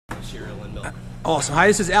cereal and milk. Awesome. Hi,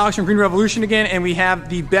 this is Alex from Green Revolution again, and we have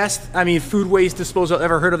the best, food waste disposal I've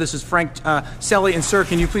ever heard of. This is Frank, Celli, and Sir.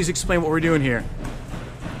 Can you please explain what we're doing here?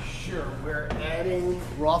 Sure. We're adding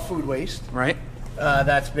raw food waste. Right.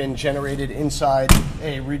 That's been generated inside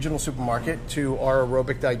a regional supermarket to our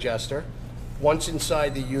aerobic digester. Once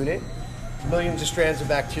inside the unit, millions of strands of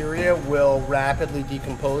bacteria will rapidly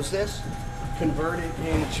decompose this, convert it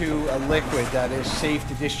into a liquid that is safe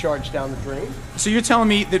to discharge down the drain. So you're telling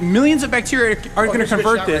me that millions of bacteria are going to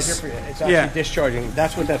convert this? Right here for you. It's actually discharging.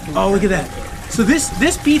 That's what that food. Oh, look at that. So this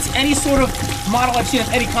beats any sort of model I've seen of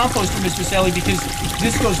any compost from Mr. Celli, because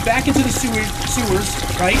this goes back into the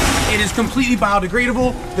sewers, right? It is completely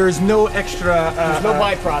biodegradable. There is no extra... There's no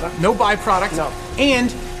byproduct. No byproduct. No.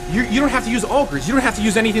 And you don't have to use augers. You don't have to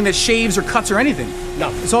use anything that shaves or cuts or anything.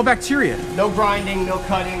 No. It's all bacteria. No grinding, no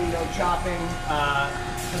cutting, no chopping.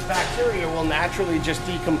 The bacteria will naturally just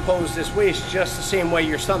decompose this waste just the same way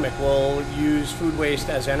your stomach will use food waste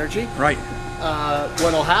as energy. Right.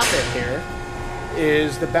 What'll happen here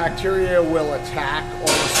is the bacteria will attack all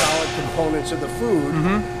the solid components of the food,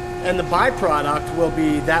 and the byproduct will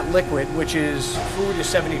be that liquid, which is food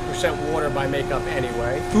is 70% water by makeup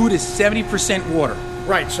anyway. Food is 70% water.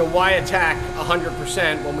 Right, so why attack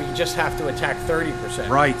 100% when we just have to attack 30%?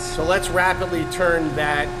 Right. So let's rapidly turn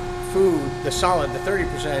that food, the solid, the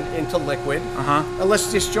 30%, into liquid. And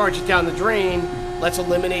let's discharge it down the drain. Let's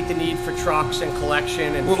eliminate the need for trucks and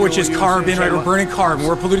collection and which is carbon, right? We're burning carbon.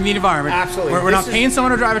 We're polluting the environment. Absolutely. We're not paying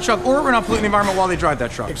someone to drive a truck, or we're not polluting the environment while they drive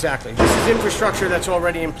that truck. Exactly. This is infrastructure that's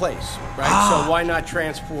already in place, right? So why not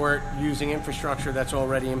transport using infrastructure that's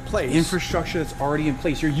already in place? Infrastructure that's already in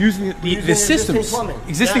place. You're using the systems. Existing plumbing.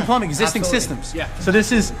 Existing plumbing, existing Absolutely. systems. Yeah. So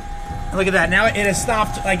this is, look at that. Now it has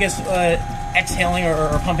stopped, I guess, exhaling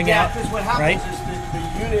or pumping out. Yeah, because what happens is the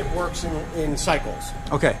unit works in cycles.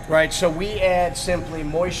 Okay. Right, so we add simply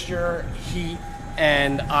moisture, heat,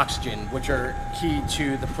 and oxygen, which are key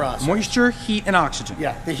to the process. Moisture, heat, and oxygen.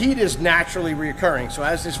 Yeah, the heat is naturally reoccurring, so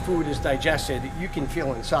as this food is digested, you can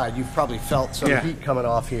feel inside. You've probably felt some heat coming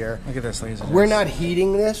off here. Look at this, ladies and We're gentlemen. not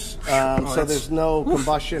heating this, so there's no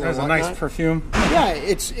combustion. There's or a whatnot. nice perfume. Yeah,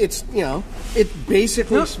 it's it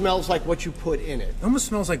basically smells like what you put in it. It almost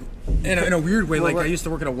smells like, in a weird way, like I used to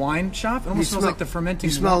work at a wine shop. It almost smells like the fermenting.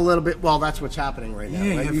 You smell a little bit. Well, that's what's happening right now.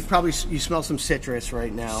 Yeah, Right? You smell some citrus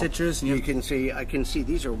right now. Citrus. You can see. I can see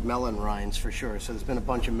these are melon rinds for sure. So there's been a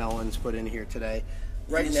bunch of melons put in here today.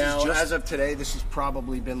 Right now, as of today, this has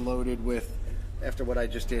probably been loaded with, after what I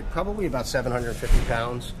just did, probably about 750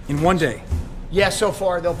 pounds in one day. Yeah, so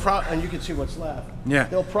far and you can see what's left. Yeah,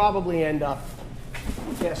 they'll probably end up,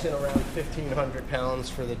 I'm guessing, around 1,500 pounds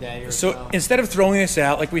for the day or so. So instead of throwing this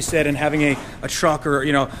out, like we said, and having a truck or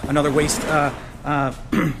another waste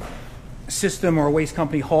system or a waste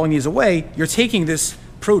company hauling these away, you're taking this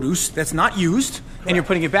produce that's not used. Correct. And you're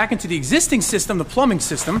putting it back into the existing system, the plumbing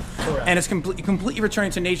system. Correct. And it's completely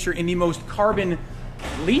returning to nature in the most carbon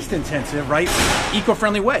least intensive, right,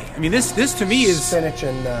 eco-friendly way. I mean, this to me is spinach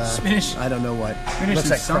and spinach. I don't know what. Spinach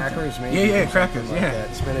looks like something. Crackers, maybe. Yeah, crackers. Like yeah,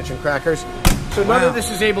 that. Spinach and crackers. So none of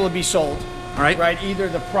this is able to be sold. All right. Right. Either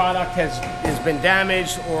the product has been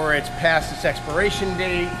damaged or it's past its expiration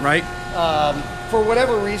date. Right. For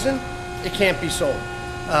whatever reason, it can't be sold.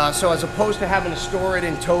 So as opposed to having to store it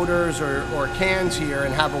in toters or cans here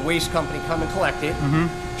and have a waste company come and collect it,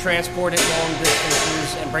 transport it long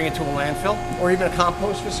distances and bring it to a landfill or even a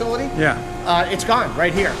compost facility, it's gone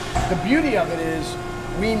right here. The beauty of it is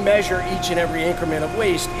we measure each and every increment of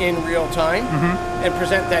waste in real time and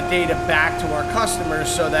present that data back to our customers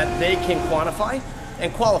so that they can quantify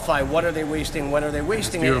and qualify what are they wasting,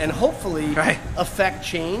 and hopefully affect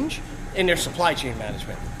change in their supply chain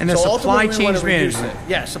management. And their supply chain management.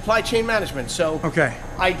 Yeah, supply chain management. So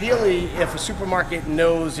ideally, if a supermarket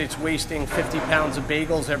knows it's wasting 50 pounds of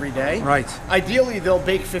bagels every day, ideally they'll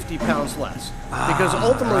bake 50 pounds less. Because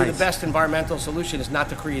ultimately the best environmental solution is not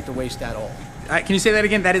to create the waste at all. Can you say that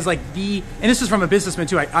again? That is like and this is from a businessman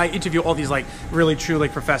too. I interview all these like really true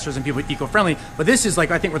like professors and people eco-friendly, but this is like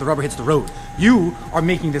I think where the rubber hits the road. You are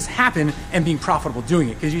making this happen and being profitable doing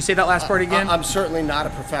it. Could you say that last part again? I'm certainly not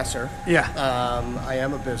a professor. Yeah. I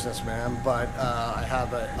am a businessman, but I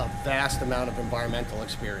have a vast amount of environmental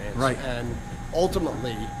experience. Right. And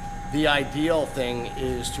ultimately, the ideal thing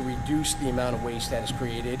is to reduce the amount of waste that is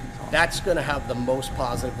created. That's going to have the most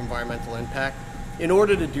positive environmental impact. In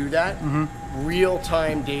order to do that,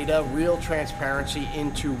 real-time data, real transparency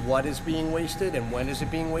into what is being wasted and when is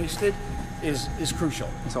it being wasted is crucial.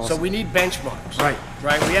 Awesome. So we need benchmarks.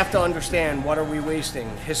 Right. We have to understand, what are we wasting.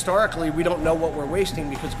 Historically, we don't know what we're wasting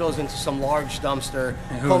because it goes into some large dumpster,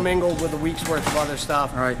 commingled with a week's worth of other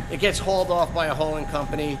stuff. Right. It gets hauled off by a hauling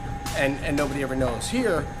company, and nobody ever knows.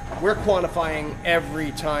 Here, we're quantifying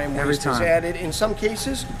every time waste is added. In some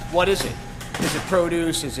cases, what is it? Is it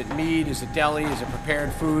produce? Is it meat? Is it deli? Is it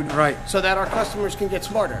prepared food? Right. So that our customers can get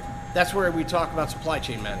smarter. That's where we talk about supply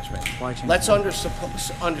chain management. Let's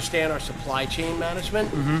understand our supply chain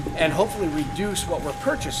management and hopefully reduce what we're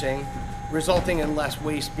purchasing, resulting in less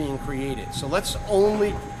waste being created. So let's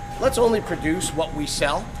only produce what we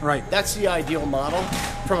sell. Right. That's the ideal model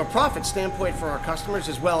from a profit standpoint for our customers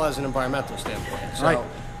as well as an environmental standpoint. So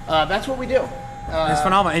that's what we do. It's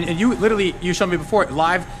phenomenal. And you showed me before,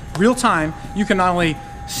 live, real time, you can not only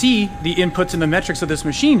see the inputs and the metrics of this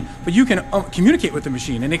machine, but you can communicate with the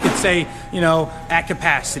machine, and it could say, at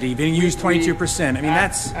capacity, being used 22%. I mean,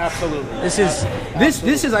 that's absolutely. This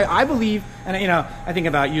is I believe, and I think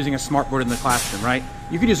about using a smartboard in the classroom, right?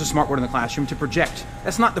 You could use a smartboard in the classroom to project.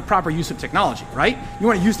 That's not the proper use of technology, right? You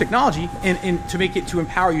want to use technology and to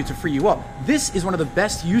empower you, to free you up. This is one of the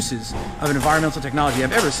best uses of an environmental technology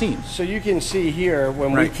I've ever seen. So you can see here,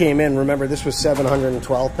 when we came in, remember this was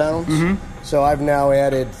 712 pounds? So I've now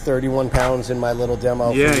added 31 pounds in my little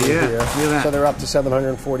demo for you here. So they're up to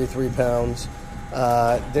 743 pounds.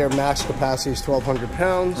 Their max capacity is 1,200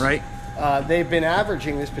 pounds. Right. They've been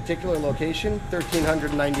averaging, this particular location,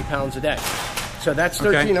 1,390 pounds a day. So that's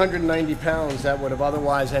 1,390 pounds that would have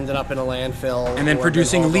otherwise ended up in a landfill. And then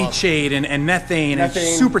producing leachate and methane and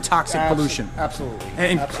super toxic pollution. Absolutely.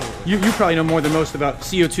 And you probably know more than most about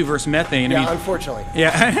CO2 versus methane. Yeah, unfortunately.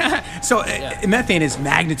 Yeah. So methane is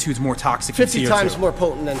magnitudes more toxic than CO2. 50 times more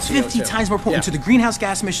potent than CO2. 50 times more potent to the greenhouse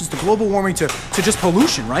gas emissions, to global warming, to just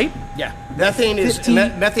pollution, right? Yeah. Methane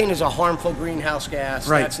is a harmful greenhouse gas.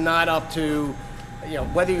 Right. That's not up to...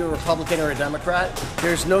 whether you're a Republican or a Democrat,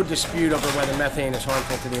 there's no dispute over whether methane is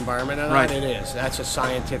harmful to the environment or not. It is. That's a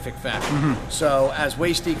scientific fact. So as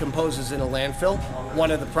waste decomposes in a landfill,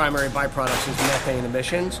 one of the primary byproducts is methane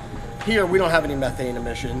emissions. Here, we don't have any methane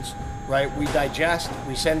emissions, right? We digest,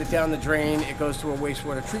 we send it down the drain, it goes to a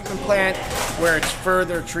wastewater treatment plant where it's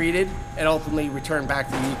further treated and ultimately returned back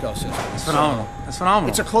to the ecosystem. That's phenomenal. That's phenomenal.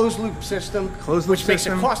 It's a closed-loop system, which makes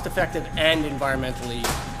it cost-effective and environmentally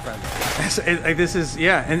friendly. This is,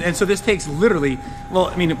 and so this takes literally,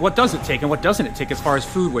 what does it take and what doesn't it take as far as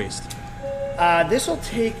food waste?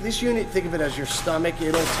 This unit, think of it as your stomach.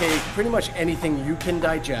 It'll take pretty much anything you can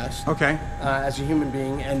digest as a human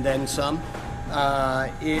being, and then some.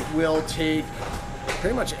 It will take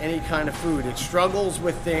pretty much any kind of food. It struggles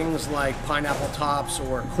with things like pineapple tops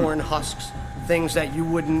or corn husks, things that you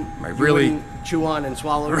wouldn't chew on and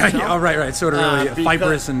swallow yourself. Right. Sort of really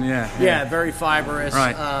fibrous and very fibrous.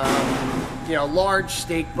 Right. Large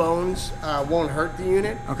steak bones won't hurt the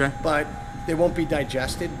unit. But they won't be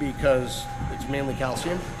digested because it's mainly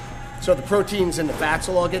calcium. So the proteins and the fats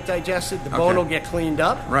will all get digested. The bone will get cleaned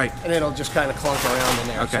up. Right. And it'll just kind of clunk around in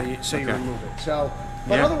there. So you remove it. So,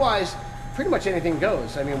 but otherwise, pretty much anything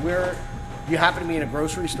goes. I mean, you happen to be in a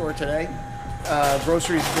grocery store today.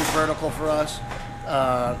 Grocery is a big vertical for us.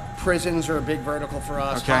 Prisons are a big vertical for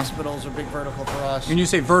us. Hospitals are a big vertical for us. When you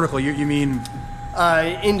say vertical, you mean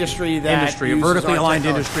industry, a vertically aligned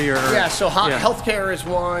industry, or healthcare is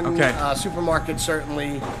one. Supermarkets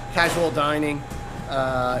certainly. Casual dining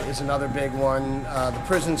is another big one. The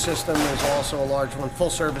prison system is also a large one. Full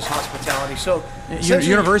service hospitality. So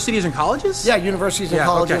universities and colleges? Yeah, universities and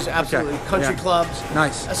colleges, absolutely. Country clubs.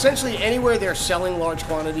 Nice. Essentially anywhere they're selling large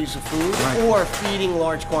quantities of food or feeding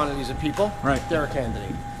large quantities of people, they're a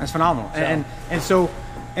candidate. That's phenomenal. So.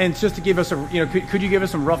 And just to give us could you give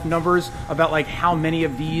us some rough numbers about like how many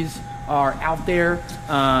of these are out there?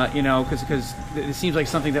 Because it seems like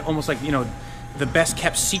something that almost like the best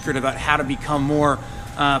kept secret about how to become more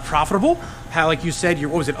profitable. How, like you said,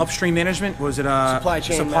 what was it? Upstream management? Was it supply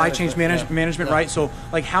chain management? Right. So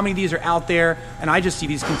like how many of these are out there? And I just see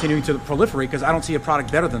these continuing to proliferate because I don't see a product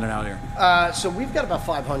better than it out there. So we've got about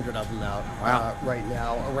 500 of them out right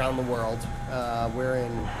now around the world. We're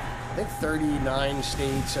in, I think, 39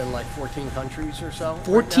 states and like 14 countries or so.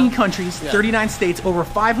 14 countries, 39 states, over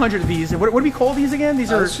 500 of these. And what do we call these again?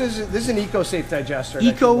 These are this is an EcoSafe digester.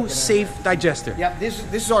 EcoSafe digester. Yep.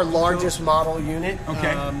 This is our largest model unit.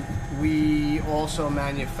 We also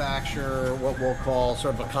manufacture what we'll call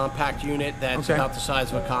sort of a compact unit that's about the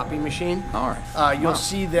size of a copy machine. All right. You'll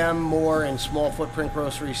see them more in small footprint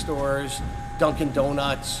grocery stores, Dunkin'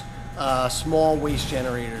 Donuts. small waste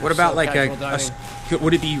generators. What about so like casual dining.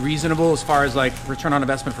 would it be reasonable as far as like return on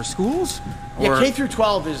investment for schools? Yeah, K through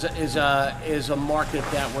 12 is a market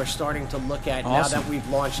that we're starting to look at now that we've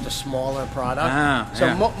launched a smaller product.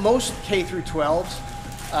 Most K through 12s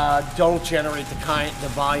don't generate the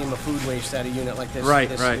volume of food waste at a unit like this. Right.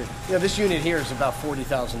 This unit here is about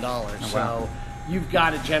 $40,000. Wow. So you've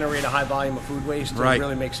got to generate a high volume of food waste to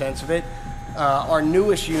really make sense of it. Our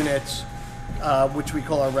newest units, which we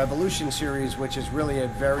call our Revolution series, which is really a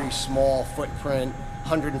very small footprint,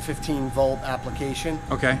 115 volt application.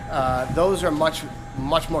 Okay. Those are much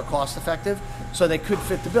more cost effective, so they could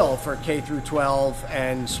fit the bill for K through 12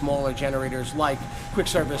 and smaller generators like quick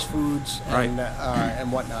service foods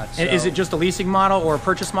and whatnot. So, and is it just a leasing model or a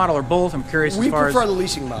purchase model or both? I'm curious. We prefer the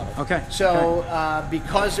leasing model. Okay. So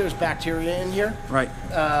because there's bacteria in here,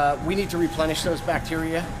 we need to replenish those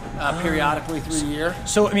bacteria periodically through the year.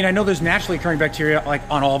 So, I mean, I know there's naturally occurring bacteria like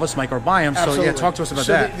on all of us, microbiome. Absolutely. So, yeah, talk to us about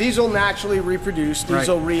that. These will naturally reproduce. These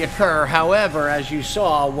will reoccur. However, as you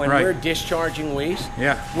saw, when we're discharging waste,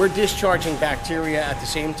 we're discharging bacteria at the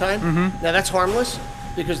same time. Now, that's harmless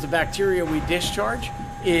because the bacteria we discharge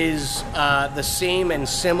is the same and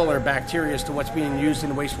similar bacteria to what's being used in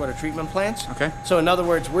the wastewater treatment plants. Okay. So, in other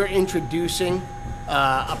words, we're introducing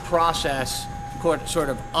a process sort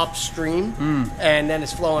of upstream, and then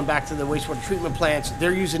it's flowing back to the wastewater treatment plants.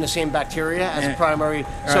 They're using the same bacteria as a primary,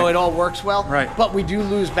 so it all works well. But we do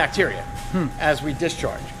lose bacteria as we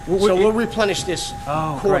discharge. So we'll replenish this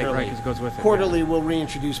quarterly. It goes with it. Quarterly, we'll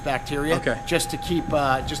reintroduce bacteria just to keep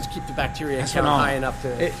the bacteria count high enough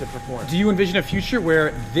to perform. Do you envision a future where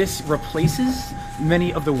this replaces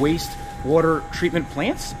many of the waste water treatment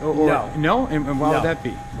plants? No? And why would that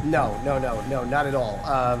be? No, not at all.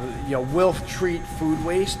 We'll treat food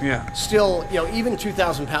waste. Still, even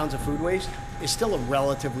 2,000 pounds of food waste is still a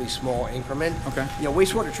relatively small increment. Okay.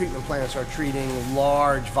 Wastewater treatment plants are treating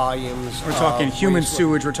large volumes. We're talking human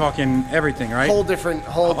sewage. We're talking everything, right? Whole different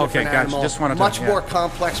animal. Just want to much more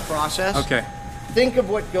complex process. Okay. Think of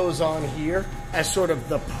what goes on here as sort of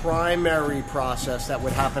the primary process that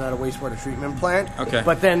would happen at a wastewater treatment plant. Okay.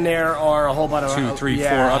 But then there are a whole bunch of 2, 3, 4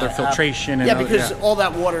 other filtration. Because all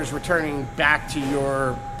that water is returning back to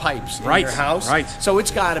your pipes in your house. Right. So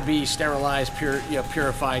it's got to be sterilized,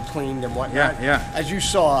 purified, cleaned, and whatnot. As you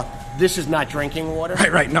saw, this is not drinking water.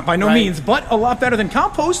 Right. Not by no means, but a lot better than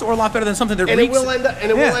compost, or a lot better than something that reeks. It will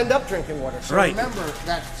end up drinking water. So remember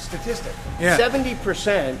that statistic.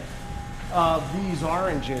 70% of these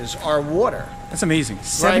oranges are water. That's amazing.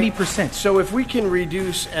 70%. So if we can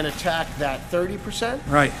reduce and attack that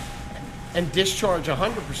 30%, and discharge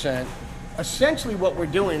 100%, essentially what we're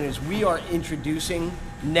doing is we are introducing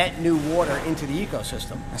net new water into the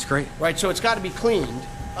ecosystem. That's great. Right. So it's got to be cleaned.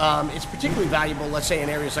 It's particularly valuable, let's say, in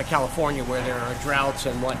areas like California where there are droughts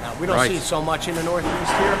and whatnot. We don't see it so much in the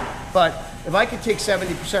Northeast here, but if I could take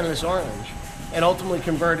 70% of this orange and ultimately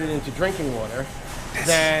convert it into drinking water,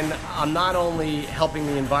 then I'm not only helping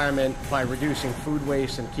the environment by reducing food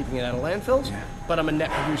waste and keeping it out of landfills, but I'm a net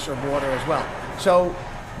producer of water as well. So,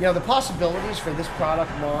 the possibilities for this product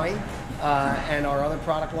line and our other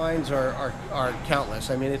product lines are countless.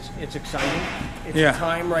 I mean, it's exciting. It's a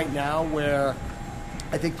time right now where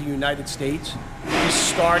I think the United States is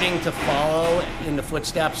starting to follow in the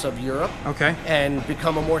footsteps of Europe and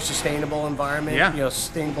become a more sustainable environment,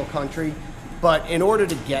 sustainable country. But in order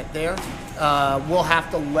to get there, we'll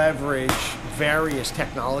have to leverage various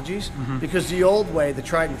technologies because the old way, the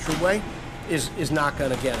tried and true way, is not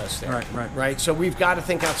going to get us there. Right. So we've got to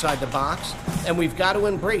think outside the box, and we've got to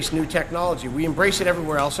embrace new technology. We embrace it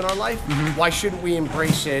everywhere else in our life. Why shouldn't we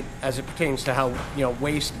embrace it as it pertains to how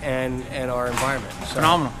waste and our environment? So,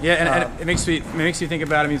 phenomenal. And it makes me think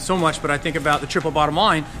about. I mean, so much, but I think about the triple bottom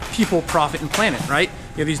line: people, profit, and planet. Right.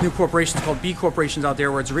 You have these new corporations called B corporations out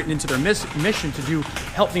there, where it's written into their mission to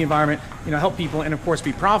help the environment, help people, and of course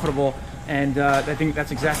be profitable. And I think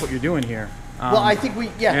that's exactly what you're doing here. Well, I think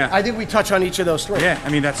we touch on each of those three. I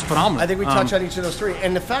mean, that's phenomenal. I think we touch on each of those three.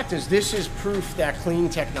 And the fact is, this is proof that clean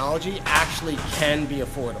technology actually can be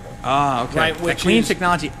affordable. Okay. Right, clean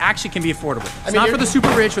technology actually can be affordable. It's not for the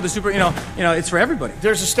super rich, for the super, it's for everybody.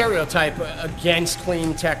 There's a stereotype against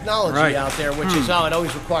clean technology out there, which is, it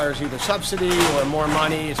always requires either subsidy or more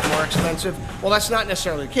money, it's more expensive. Well, that's not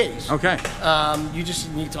necessarily the case. Okay. You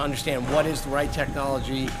just need to understand what is the right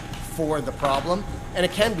technology for the problem, and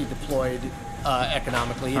it can be deployed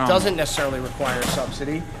economically. It doesn't necessarily require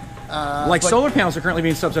subsidy. Solar panels are currently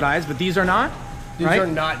being subsidized, but these are not.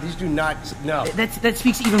 These do not. No. That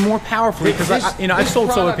speaks even more powerfully because I've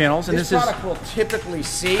sold solar panels, and this product will typically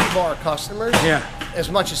save our customers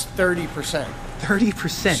as much as 30%.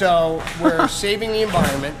 30%. So we're saving the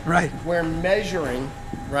environment. Right. We're measuring,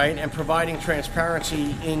 right, and providing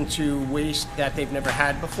transparency into waste that they've never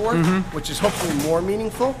had before, which is hopefully more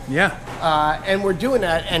meaningful. Yeah. And we're doing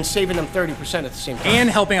that and saving them 30% at the same time. And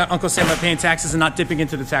helping out Uncle Sam by paying taxes and not dipping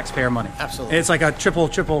into the taxpayer money. Absolutely. It's like a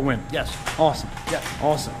triple win. Yes. Awesome. Yeah.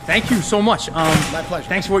 Awesome. Thank you so much. My pleasure.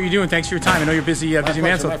 Thanks for what you're doing. Thanks for your time. I know you're busy man,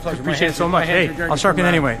 pleasure, so my pleasure. appreciate it so much. Hey, I'll sharpen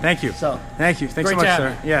anyway. Thank you. So, thank you. Thanks so great much, to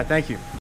have sir. Yeah, thank you.